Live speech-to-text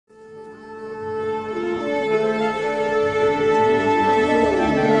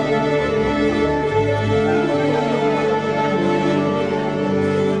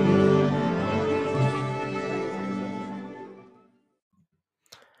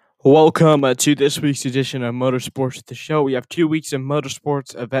Welcome to this week's edition of Motorsports the Show. We have 2 weeks of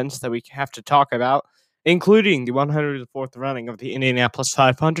motorsports events that we have to talk about, including the 104th running of the Indianapolis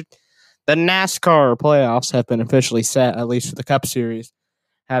 500. The NASCAR playoffs have been officially set, at least for the Cup Series.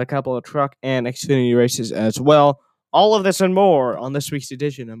 Had a couple of truck and Xfinity races as well. All of this and more on this week's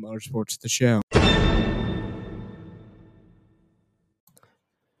edition of Motorsports the Show.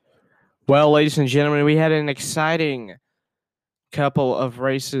 Well, ladies and gentlemen, we had an exciting couple of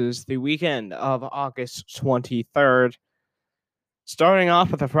races the weekend of August 23rd. Starting off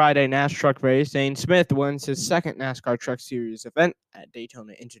with a Friday NASCAR truck race, Dane Smith wins his second NASCAR Truck Series event at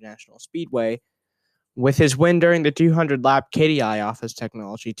Daytona International Speedway with his win during the 200-lap KDI Office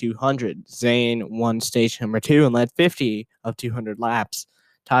Technology 200. Zane won stage number 2 and led 50 of 200 laps,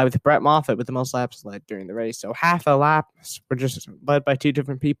 tied with Brett Moffitt with the most laps led during the race. So half the laps were just led by two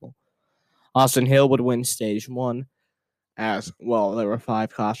different people. Austin Hill would win stage 1. As well, there were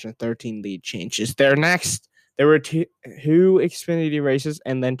 5 caution, 13 lead changes. There were two Xfinity races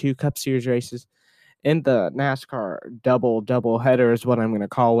and then 2 Cup Series races in the NASCAR double header is what I'm going to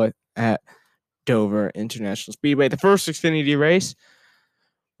call it at Dover International Speedway. The first Xfinity race,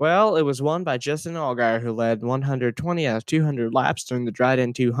 well, it was won by Justin Allgaier, who led 120 out of 200 laps during the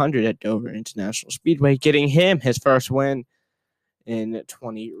Dryden 200 at Dover International Speedway, getting him his first win in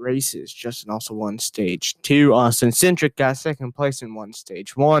 20 races. Justin also won stage 2. Austin Cindric got second place and won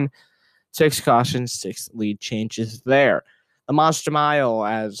stage 1. 6 cautions, 6 lead changes there. The Monster Mile,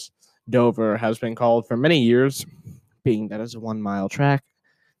 as Dover has been called for many years, being that it's a 1-mile track.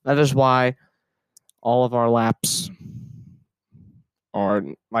 That is why all of our laps are,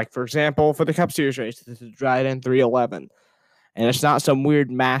 like, for example, for the Cup Series race, this is Dryden 311. And it's not some weird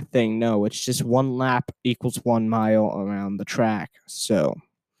math thing. No, it's just 1 lap equals 1 mile around the track. So,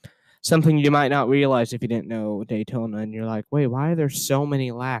 something you might not realize if you didn't know Daytona. And you're like, wait, why are there so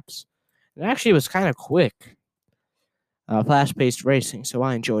many laps? It actually was kind of quick. Fast-paced racing, so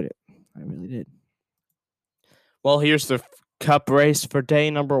I enjoyed it. I really did. Well, here's the Cup race for day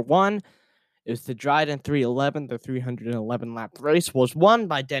number 1. It was the Dryden 311. The 311-lap race was won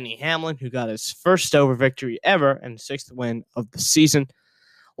by Denny Hamlin, who got his first Dover victory ever and 6th win of the season,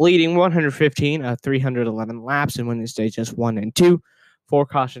 leading 115 of 311 laps and winning stage just 1 and 2. 4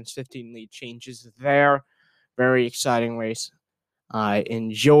 cautions, 15 lead changes there. Very exciting race. I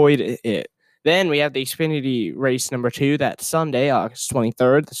enjoyed it. Then we have the Xfinity race number 2 that Sunday, August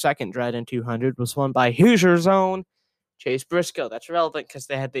 23rd. The second Dryden 200 was won by Hoosier's own Chase Briscoe. That's relevant because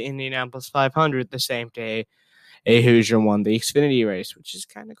they had the Indianapolis 500 the same day a Hoosier won the Xfinity race, which is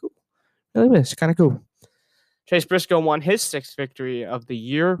kind of cool. Really is kind of cool. Chase Briscoe won his 6th victory of the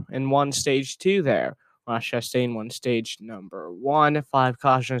year and won stage 2 there. Ross Chastain won stage number 1. 5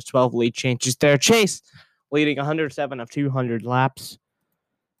 cautions, 12 lead changes there. Chase leading 107 of 200 laps.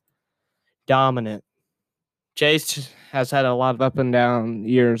 Dominant. Chase has had a lot of up and down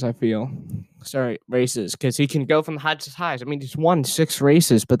years, I feel. Races, because he can go from the highs to highs. I mean, he's won 6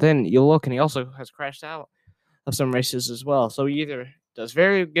 races, but then you look and he also has crashed out of some races as well. So he either does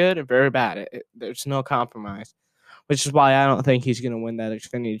very good or very bad. There's no compromise, which is why I don't think he's going to win that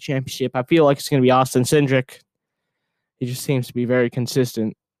Xfinity Championship. I feel like it's going to be Austin Cindric. He just seems to be very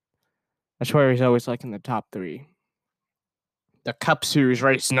consistent. I swear he's always like in the top 3. The Cup Series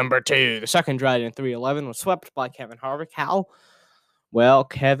race number 2. The second Dryden 311 was swept by Kevin Harvick. How? Well,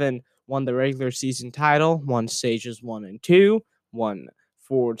 Kevin won the regular season title, won stages 1 and 2, won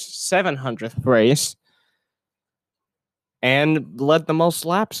Ford's 700th race, and led the most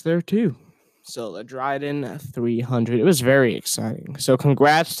laps there too. So the Dryden 300, it was very exciting. So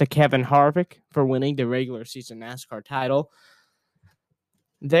congrats to Kevin Harvick for winning the regular season NASCAR title.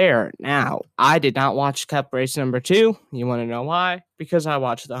 There. Now, I did not watch Cup race number 2. You want to know why? Because I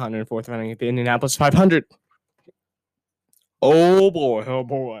watched the 104th running at the Indianapolis 500. Oh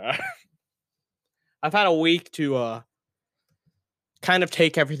boy. I've had a week to kind of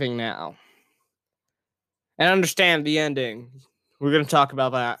take everything now and understand the ending. We're going to talk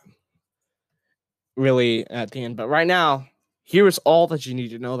about that really at the end. But right now, here's all that you need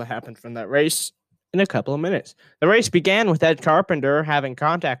to know that happened from that race in a couple of minutes. The race began with Ed Carpenter having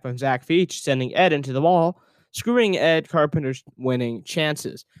contact with Zach Veach, sending Ed into the wall, screwing Ed Carpenter's winning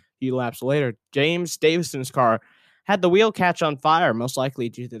chances. A few laps later, James Davison's car had the wheel catch on fire, most likely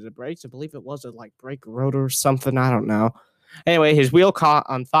due to the brakes. I believe it was a brake rotor or something. I don't know. Anyway, his wheel caught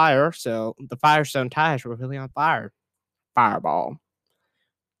on fire, so the Firestone tires were really on fire. Fireball.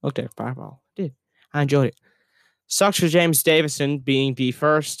 Looked at Fireball. Did. I enjoyed it. Sucks for James Davison being the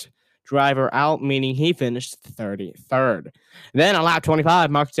first driver out, meaning he finished 33rd. Then on lap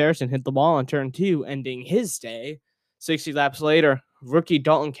 25, Marcus Harrison hit the wall on turn 2, ending his day. 60 laps later, rookie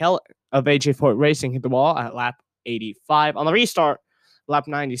Dalton Kellett of AJ Foyt Racing hit the wall at lap 85. On the restart, lap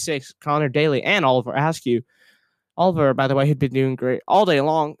 96, Connor Daly and Oliver Askew. Oliver, by the way, had been doing great all day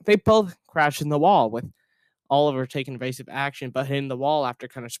long. They both crashed in the wall, with Oliver taking evasive action but hitting the wall after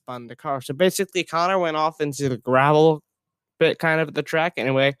kind of spun the car. So basically, Connor went off into the gravel bit kind of the track.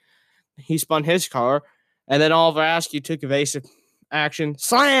 Anyway, he spun his car, and then Oliver Askew took evasive action,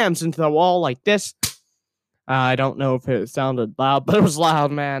 slams into the wall like this. I don't know if it sounded loud, but it was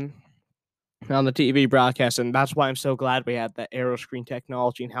loud, man, on the TV broadcast, and that's why I'm so glad we had that aero screen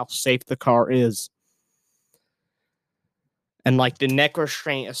technology and how safe the car is. And like the neck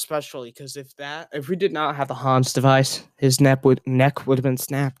restraint, especially, because if we did not have the Hans device, his neck would have been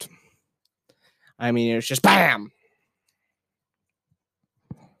snapped. I mean, it was just BAM!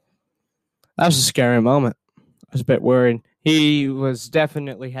 That was a scary moment. I was a bit worried. He was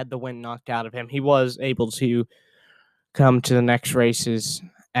definitely had the wind knocked out of him. He was able to come to the next races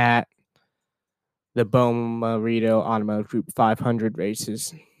at the Bomarito Automotive Group 500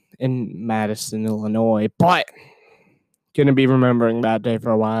 races in Madison, Illinois. But going to be remembering that day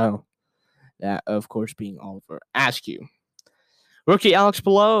for a while. That, of course, being Oliver Askew. Rookie Alex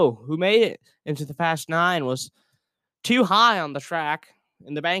Palou, who made it into the Fast 9, was too high on the track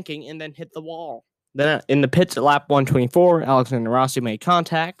in the banking and then hit the wall. Then in the pits at lap 124, Alexander Rossi made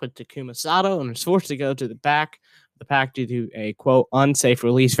contact with Takuma Sato and was forced to go to the back of the pack due to a, quote, unsafe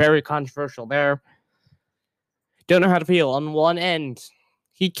release. Very controversial there. Don't know how to feel. On one end,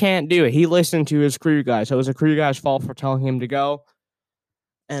 he can't do it. He listened to his crew guy, so it was a crew guy's fault for telling him to go.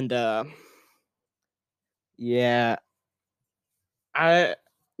 And, yeah. I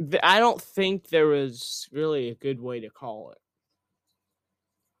don't think there was really a good way to call it.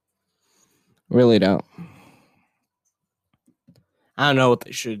 Really don't. I don't know what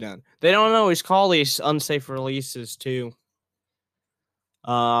they should have done. They don't always call these unsafe releases too.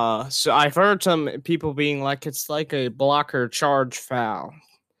 So I've heard some people being like, it's like a blocker charge foul.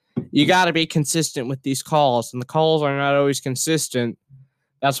 You got to be consistent with these calls, and the calls are not always consistent.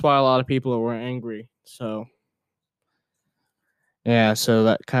 That's why a lot of people were angry. So, yeah, so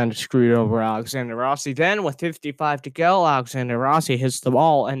that kind of screwed over Alexander Rossi. Then, with 55 to go, Alexander Rossi hits the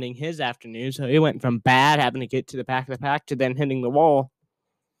wall, ending his afternoon. So he went from bad, having to get to the back of the pack, to then hitting the wall.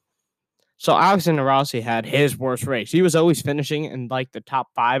 So Alexander Rossi had his worst race. He was always finishing in like the top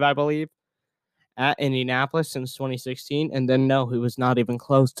 5, I believe, at Indianapolis since 2016. And then, no, he was not even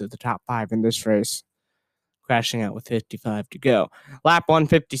close to the top 5 in this race, crashing out with 55 to go. Lap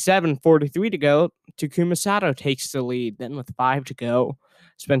 157, 43 to go. Takuma Sato takes the lead. Then with 5 to go,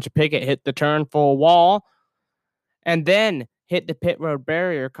 Spencer Pigot hit the turn full wall and then hit the pit road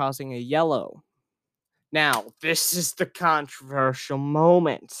barrier, causing a yellow. Now, this is the controversial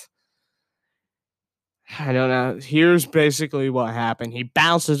moment. I don't know. Here's basically what happened. He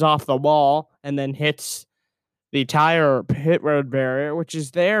bounces off the wall and then hits the tire pit road barrier, which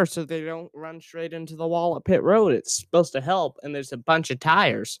is there so they don't run straight into the wall at pit road. It's supposed to help, and there's a bunch of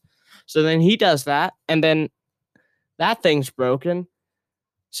tires. So then he does that, and then that thing's broken.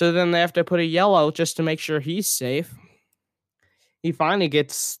 So then they have to put a yellow just to make sure he's safe. He finally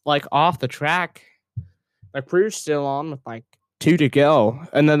gets like off the track. The crew's still on with like 2 to go,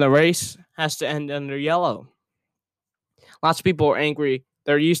 and then the race has to end under yellow. Lots of people are angry.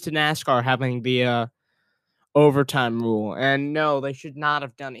 They're used to NASCAR having the overtime rule, and no, they should not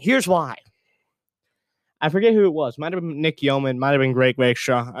have done it. Here's why. I forget who it was. Might have been Nick Yeoman, might have been Greg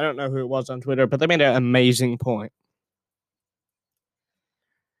Rakestraw. I don't know who it was on Twitter, but they made an amazing point.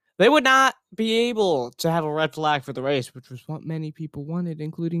 They would not be able to have a red flag for the race, which was what many people wanted,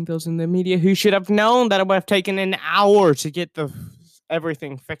 including those in the media who should have known that it would have taken an hour to get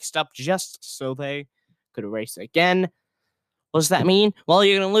everything fixed up just so they could race again. What does that mean? Well,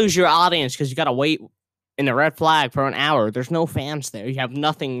 you're going to lose your audience because you got to wait in the red flag for an hour. There's no fans there. You have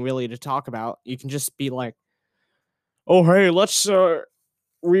nothing really to talk about. You can just be like, oh, hey, let's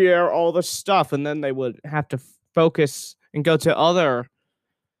re-air all this stuff. And then they would have to focus and go to other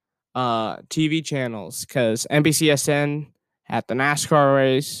TV channels because NBCSN had the NASCAR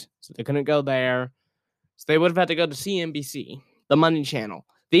race, so they couldn't go there. So they would have had to go to CNBC, the Money Channel,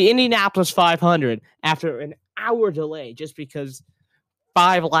 the Indianapolis 500 after an hour delay just because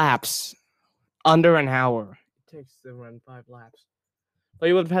 5 laps, under an hour. It takes to run 5 laps. But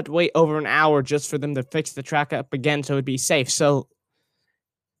you would have had to wait over an hour just for them to fix the track up again so it'd be safe. So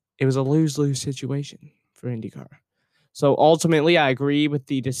it was a lose-lose situation for IndyCar. So ultimately, I agree with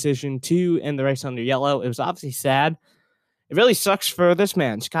the decision to end the race under yellow. It was obviously sad. It really sucks for this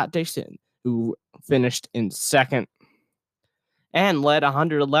man, Scott Dixon, who finished in second and led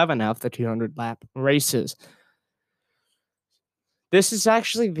 111 out of the 200-lap races. This is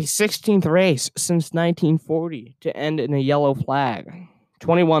actually the 16th race since 1940 to end in a yellow flag.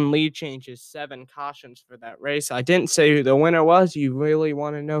 21 lead changes, 7 cautions for that race. I didn't say who the winner was. You really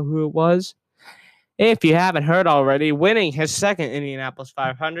want to know who it was? If you haven't heard already, winning his second Indianapolis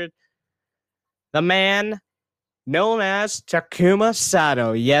 500, the man known as Takuma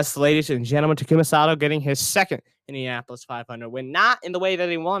Sato. Yes, ladies and gentlemen, Takuma Sato getting his second Indianapolis 500 win. Not in the way that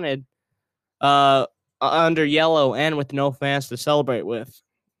he wanted, under yellow and with no fans to celebrate with.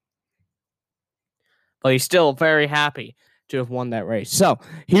 But he's still very happy to have won that race. So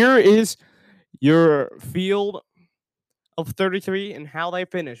here is your field of 33 and how they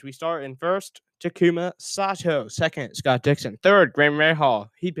finish. We start in first, Takuma Sato. Second, Scott Dixon. Third, Graham Rahal.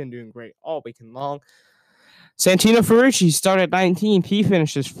 He'd been doing great all weekend long. Santino Ferrucci started 19th. He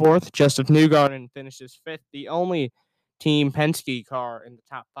finishes fourth. Joseph Newgarden finishes fifth. The only Team Penske car in the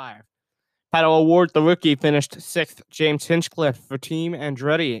top 5. Pato O'Ward, the rookie, finished sixth. James Hinchcliffe for Team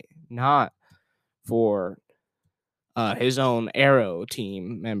Andretti, not for his own Aero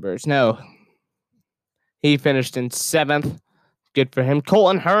team members. No. He finished in seventh. Good for him.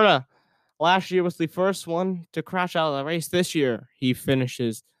 Colton Herta last year was the first one to crash out of the race. This year, he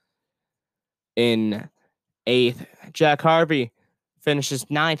finishes in eighth. Jack Harvey finishes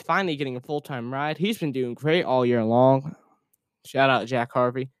ninth, finally getting a full-time ride. He's been doing great all year long. Shout out Jack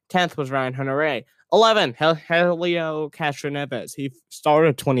Harvey. 10th was Ryan Hunter-Reay. 11th, Helio Castroneves. He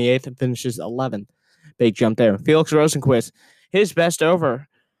started 28th and finishes 11th. Big jump there. Felix Rosenquist, his best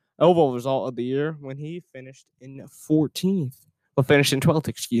oval result of the year when he finished in 14th. Well, finished in 12th,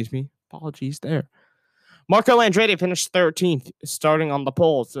 excuse me. Apologies there. Marco Andretti finished 13th, starting on the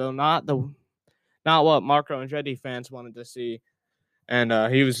pole. So not what Marco Andretti fans wanted to see. And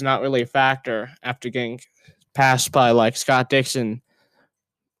he was not really a factor after getting passed by like Scott Dixon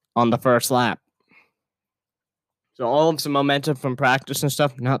on the first lap. So all of some momentum from practice and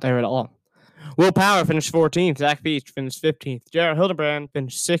stuff, not there at all. Will Power finished 14th. Zach Beach finished 15th. Jared Hildebrand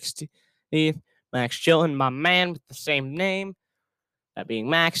finished 16th. Max Chilton, my man with the same name, that being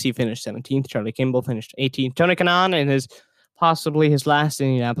Max, he finished 17th. Charlie Kimball finished 18th. Tony Kanaan in possibly his last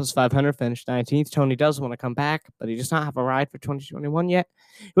Indianapolis 500 finished 19th. Tony does want to come back, but he does not have a ride for 2021 yet.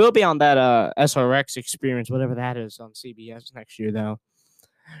 He will be on that SRX experience, whatever that is, on CBS next year, though.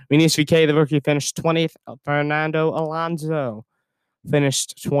 Venus VK, the rookie, finished 20th. Fernando Alonso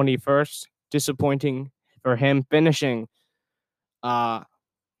finished 21st. Disappointing for him, finishing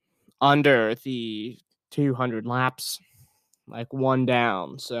under the 200 laps, like one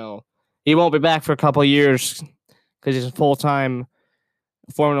down. So he won't be back for a couple of years because he's a full-time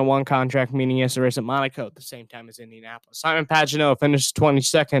Formula One contract, meaning he has to race at Monaco at the same time as Indianapolis. Simon Pagenaud finished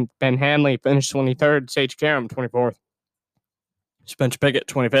 22nd. Ben Hanley finished 23rd. Sage Karam, 24th. Spencer Pigot,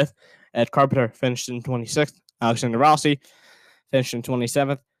 25th. Ed Carpenter finished in 26th. Alexander Rossi finished in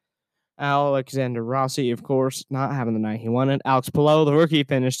 27th. Alexander Rossi, of course, not having the night he wanted. Alex Palou, the rookie,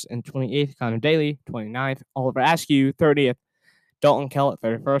 finished in 28th. Connor Daly, 29th. Oliver Askew, 30th. Dalton Kellett,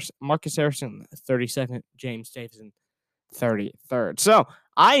 31st. Marcus Harrison, 32nd. James Davison, 33rd. So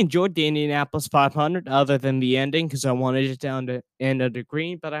I enjoyed the Indianapolis 500 other than the ending because I wanted it down to end under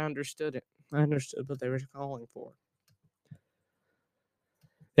green, but I understood it. I understood what they were calling for.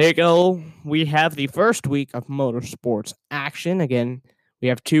 There you go. We have the first week of motorsports action. Again, we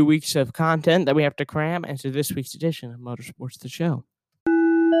have 2 weeks of content that we have to cram into this week's edition of Motorsports The Show.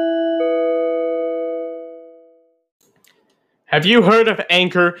 Have you heard of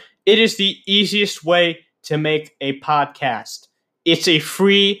Anchor? It is the easiest way to make a podcast. It's a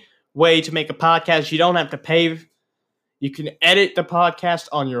free way to make a podcast. You don't have to pay. You can edit the podcast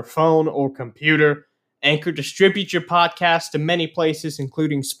on your phone or computer. Anchor distributes your podcast to many places,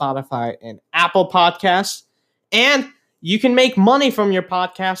 including Spotify and Apple Podcasts. And you can make money from your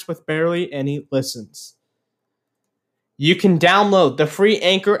podcast with barely any listens. You can download the free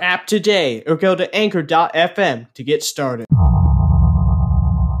Anchor app today or go to anchor.fm to get started.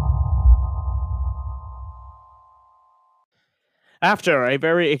 After a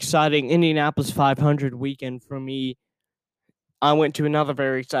very exciting Indianapolis 500 weekend for me, I went to another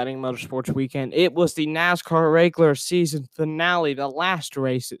very exciting motorsports weekend. It was the NASCAR regular season finale, the last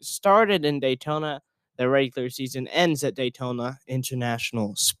race. It started in Daytona. The regular season ends at Daytona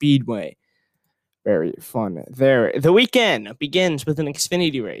International Speedway. Very fun there. The weekend begins with an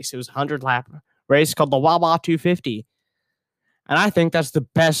Xfinity race. It was a 100-lap race called the Wawa 250. And I think that's the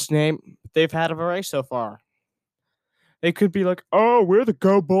best name they've had of a race so far. They could be like, oh, we're the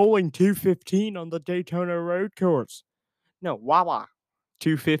Go Bowling 215 on the Daytona road course. No, Wawa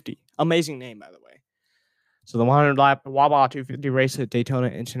 250. Amazing name, by the way. So the 100-lap Wawa 250 race at Daytona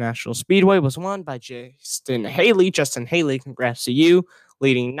International Speedway was won by Justin Haley. Justin Haley, congrats to you,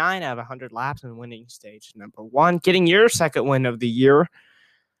 leading 9 out of 100 laps and winning stage number 1, getting your second win of the year.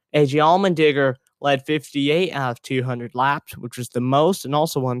 A.J. Allmendinger led 58 out of 200 laps, which was the most, and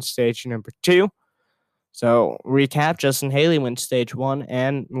also won stage number 2. So, recap, Justin Haley wins stage 1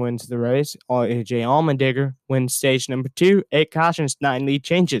 and wins the race. A.J. Allmendinger wins stage number 2, 8 cautions, 9 lead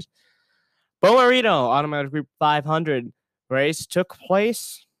changes. Bo Marino Automotive Group 500 race took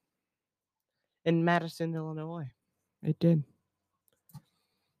place in Madison, Illinois. It did.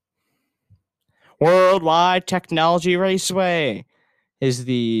 Worldwide Technology Raceway is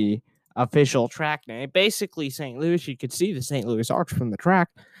the official track name. Basically, St. Louis, you could see the St. Louis Arch from the track.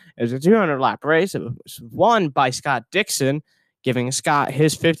 It was a 200-lap race. It was won by Scott Dixon, giving Scott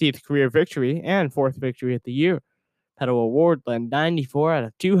his 50th career victory and 4th victory of the year. Pedal Award led 94 out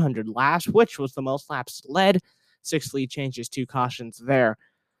of 200 laps, which was the most laps led. 6 lead changes, 2 cautions there.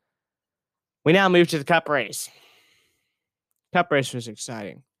 We now move to the Cup race. Cup race was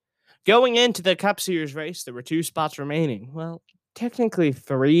exciting. Going into the Cup Series race, there were 2 spots remaining. Well, technically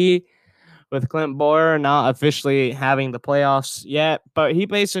 3, with Clint Bowyer not officially having the playoffs yet, but he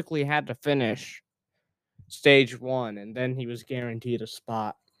basically had to finish stage 1, and then he was guaranteed a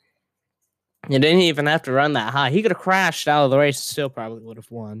spot. He didn't even have to run that high. He could have crashed out of the race and still probably would have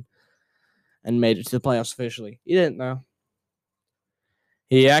won and made it to the playoffs officially. He didn't, though.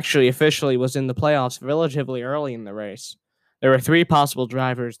 He actually officially was in the playoffs relatively early in the race. There were 3 possible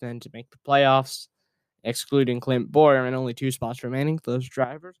drivers then to make the playoffs, excluding Clint Bowyer, and only 2 spots remaining. Those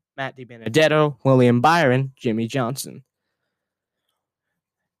drivers, Matt DiBenedetto, William Byron, Jimmie Johnson.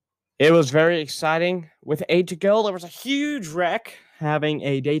 It was very exciting. With 8 to go, there was a huge wreck having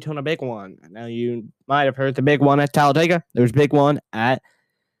a Daytona Big One. Now, you might have heard the Big One at Talladega. There was a Big One at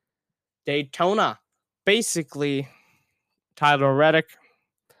Daytona. Basically, Tyler Reddick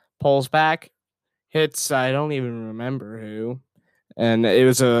pulls back, hits, I don't even remember who, and it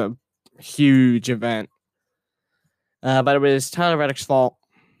was a huge event. But it was Tyler Reddick's fault.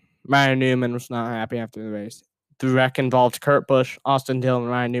 Ryan Newman was not happy after the race. The wreck involved Kurt Busch, Austin Dillon,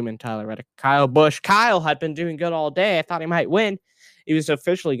 Ryan Newman, Tyler Reddick, Kyle Busch. Kyle had been doing good all day. I thought he might win. He was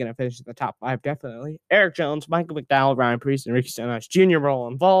officially going to finish in the top 5, definitely. Eric Jones, Michael McDowell, Ryan Preece, and Ricky Stenhouse Jr. were all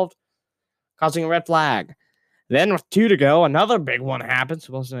involved, causing a red flag. Then with 2 to go, another big one happens. It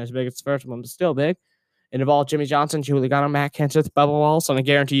wasn't as big as the first one, but still big. It involved Jimmie Johnson, Julie Logano, Matt Kenseth, Bubba Wallace, and I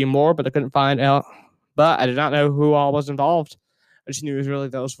guarantee you more, but I couldn't find out. But I did not know who all was involved. I just knew it was really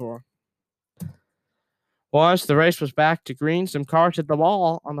those 4. Once the race was back to green, some cars hit the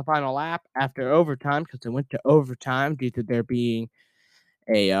wall on the final lap after overtime because they went to overtime due to there being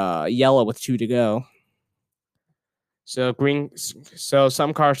a yellow with 2 to go. So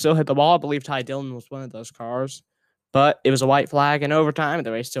some cars still hit the wall. I believe Ty Dillon was one of those cars. But it was a white flag in overtime, and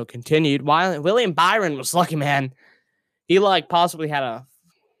the race still continued. While William Byron was lucky, man. He possibly had a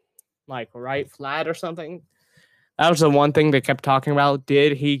right flat or something. That was the one thing they kept talking about.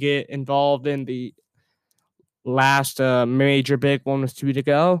 Did he get involved in the last major big one with 2 to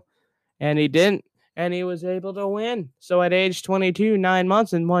go? And he didn't, and he was able to win. So at age 22, 9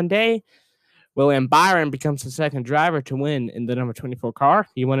 months and 1 day, William Byron becomes the second driver to win in the number 24 car.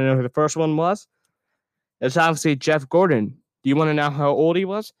 You want to know who the first one was? It's obviously Jeff Gordon. Do you want to know how old he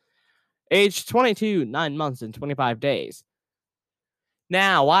was? Age 22, 9 months and 25 days.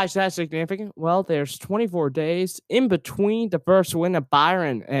 Now, why is that significant? Well, there's 24 days in between the first win of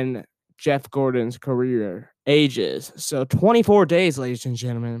Byron and Jeff Gordon's career ages. So 24 days, ladies and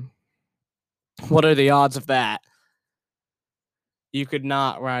gentlemen. What are the odds of that? You could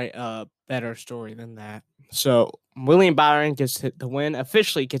not write a better story than that. So William Byron gets the win,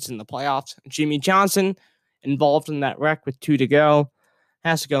 officially gets in the playoffs. Jimmie Johnson, involved in that wreck with 2 to go,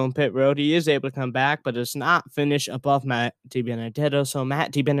 has to go in pit road. He is able to come back, but does not finish above Matt DiBenedetto. So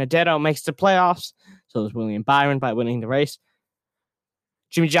Matt DiBenedetto makes the playoffs. So does William Byron by winning the race.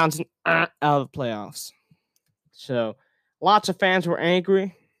 Jimmie Johnson out of the playoffs. So lots of fans were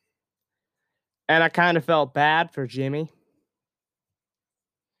angry. And I kind of felt bad for Jimmy.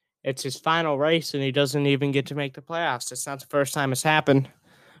 It's his final race, and he doesn't even get to make the playoffs. It's not the first time it's happened,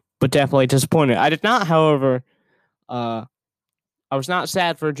 but definitely disappointed. I did not, however, I was not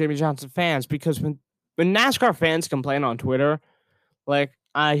sad for Jimmie Johnson fans because when NASCAR fans complain on Twitter,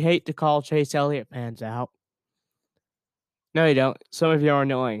 I hate to call Chase Elliott fans out. No, you don't. Some of you are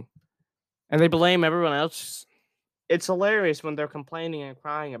annoying. And they blame everyone else. It's hilarious when they're complaining and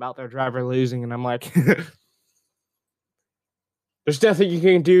crying about their driver losing, and I'm like, there's nothing you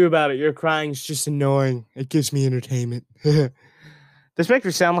can do about it. Your crying is just annoying. It gives me entertainment. The This makes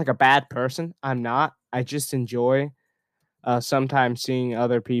me sound like a bad person. I'm not. I just enjoy sometimes seeing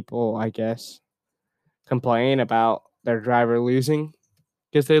other people, I guess, complain about their driver losing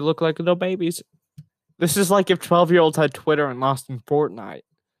because they look like little babies. This is like if 12-year-olds had Twitter and lost in Fortnite.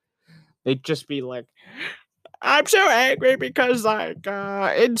 They'd just be like, I'm so angry because, like,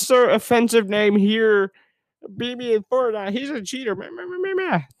 insert offensive name here. Beat me in Fortnite. He's a cheater.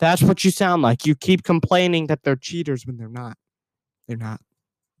 That's what you sound like. You keep complaining that they're cheaters when they're not. They're not.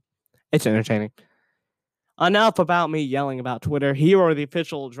 It's entertaining. Enough about me yelling about Twitter. Here are the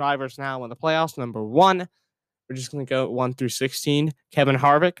official drivers now in the playoffs. Number 1, we're just going to go 1 through 16. Kevin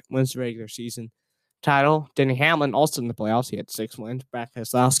Harvick wins the regular season title. Denny Hamlin also in the playoffs. He had 6 wins. Brad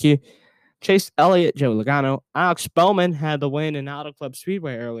Keselowski, Chase Elliott, Joe Logano. Alex Bowman had the win in Auto Club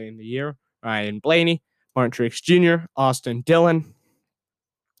Speedway early in the year. Ryan Blaney, Martin Truex Jr., Austin Dillon,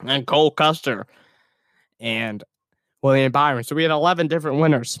 and Cole Custer, and William Byron. So we had 11 different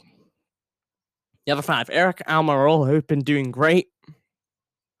winners. The other 5, Eric Almirola, who's been doing great.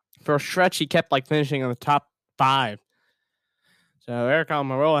 For a stretch, he kept finishing on the top 5. So Eric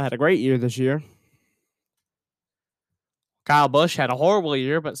Almirola had a great year this year. Kyle Busch had a horrible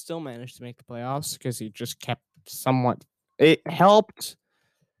year, but still managed to make the playoffs because he just kept somewhat. It helped,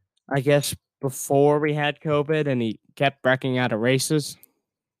 I guess, before we had COVID, and he kept backing out of races.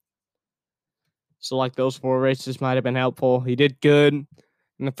 So, those 4 races might have been helpful. He did good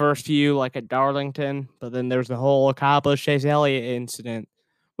in the first few, at Darlington, but then there's the whole Kyle Busch Chase Elliott incident,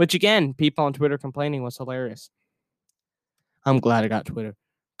 which, again, people on Twitter complaining was hilarious. I'm glad I got Twitter.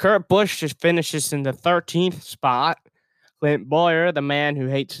 Kurt Busch just finishes in the 13th spot. Clint Bowyer, the man who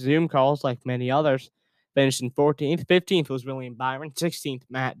hates Zoom calls like many others, finished in 14th. 15th was William Byron. 16th,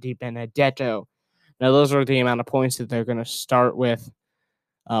 Matt DiBenedetto. Now, those are the amount of points that they're going to start with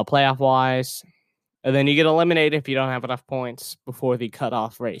playoff-wise. And then you get eliminated if you don't have enough points before the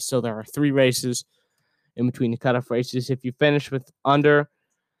cutoff race. So there are 3 races in between the cutoff races. If you finish with under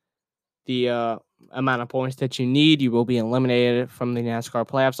the amount of points that you need, you will be eliminated from the NASCAR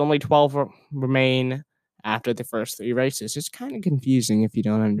playoffs. Only 12 remain after the first 3 races. It's kind of confusing if you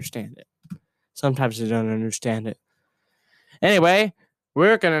don't understand it. Sometimes I don't understand it. Anyway,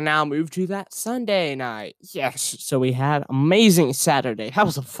 we're going to now move to that Sunday night. Yes, so we had amazing Saturday. That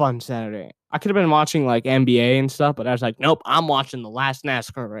was a fun Saturday. I could have been watching NBA and stuff, but I was like, nope, I'm watching the last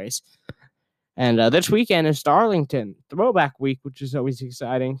NASCAR race. And this weekend is Darlington Throwback Week, which is always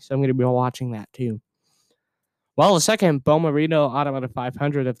exciting. So I'm going to be watching that too. Well, the second Bomarito Automotive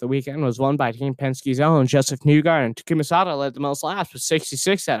 500 of the weekend was won by Team Penske's own Joseph Newgarden, and Takuma Sato led the most laps with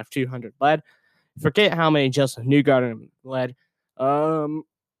 66 out of 200 led. Forget how many Joseph Newgarden led. It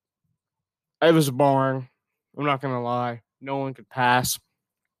was boring. I'm not going to lie. No one could pass.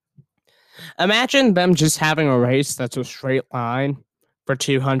 Imagine them just having a race that's a straight line for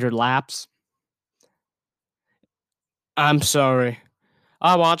 200 laps. I'm sorry.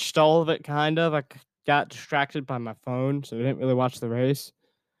 I watched all of it, kind of. I got distracted by my phone, so I didn't really watch the race.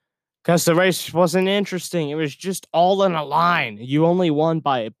 Because the race wasn't interesting. It was just all in a line. You only won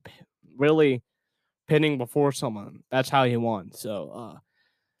by really pinning before someone. That's how you won. So,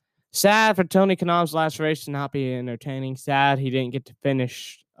 sad for Tony Kanon's last race to not be entertaining. Sad he didn't get to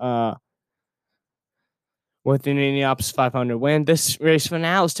finish with an Indianapolis 500 win. This race for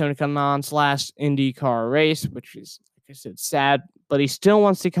now is Tony Kanon's last IndyCar race, which is, like I said, sad. But he still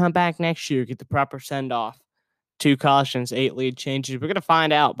wants to come back next year, get the proper send-off. 2 cautions, 8 lead changes. We're going to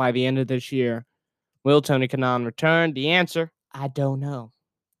find out by the end of this year. Will Tony Kanaan return? The answer, I don't know.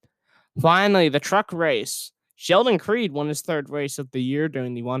 Finally, the truck race. Sheldon Creed won his 3rd race of the year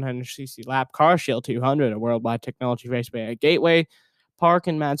during the 160 lap Car Shield 200, a worldwide technology raceway at Gateway Park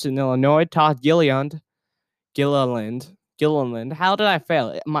in Madison, Illinois. Todd Gilliland. How did I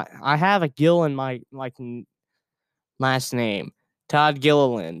fail? I have a Gill in my last name. Todd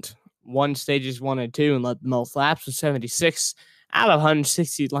Gilliland won stages 1 and 2 and led the most laps with 76 out of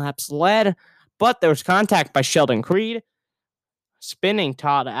 160 laps led. But there was contact by Sheldon Creed, spinning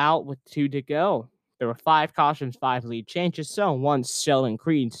Todd out with 2 to go. There were 5 cautions, 5 lead changes. So once Sheldon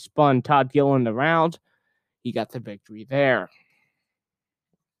Creed spun Todd Gilliland around, he got the victory there.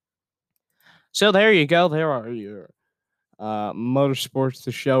 So there you go. There are your Motorsports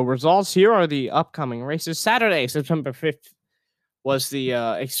The Show results. Here are the upcoming races. Saturday, September 5th, was the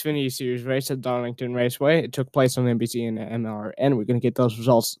Xfinity Series race at Darlington Raceway. It took place on NBC and MRN. We're going to get those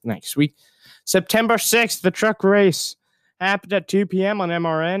results next week. September 6th, the truck race happened at 2 p.m. on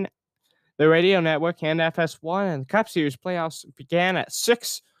MRN, the radio network, and FS1. And the Cup Series playoffs began at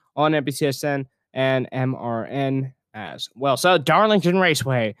 6 on NBCSN and MRN as well. So, Darlington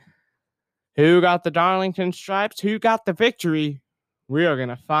Raceway. Who got the Darlington stripes? Who got the victory? We are going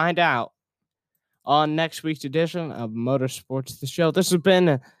to find out on next week's edition of Motorsports The Show. This has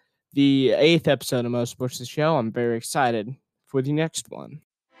been the 8th episode of Motorsports The Show. I'm very excited for the next one.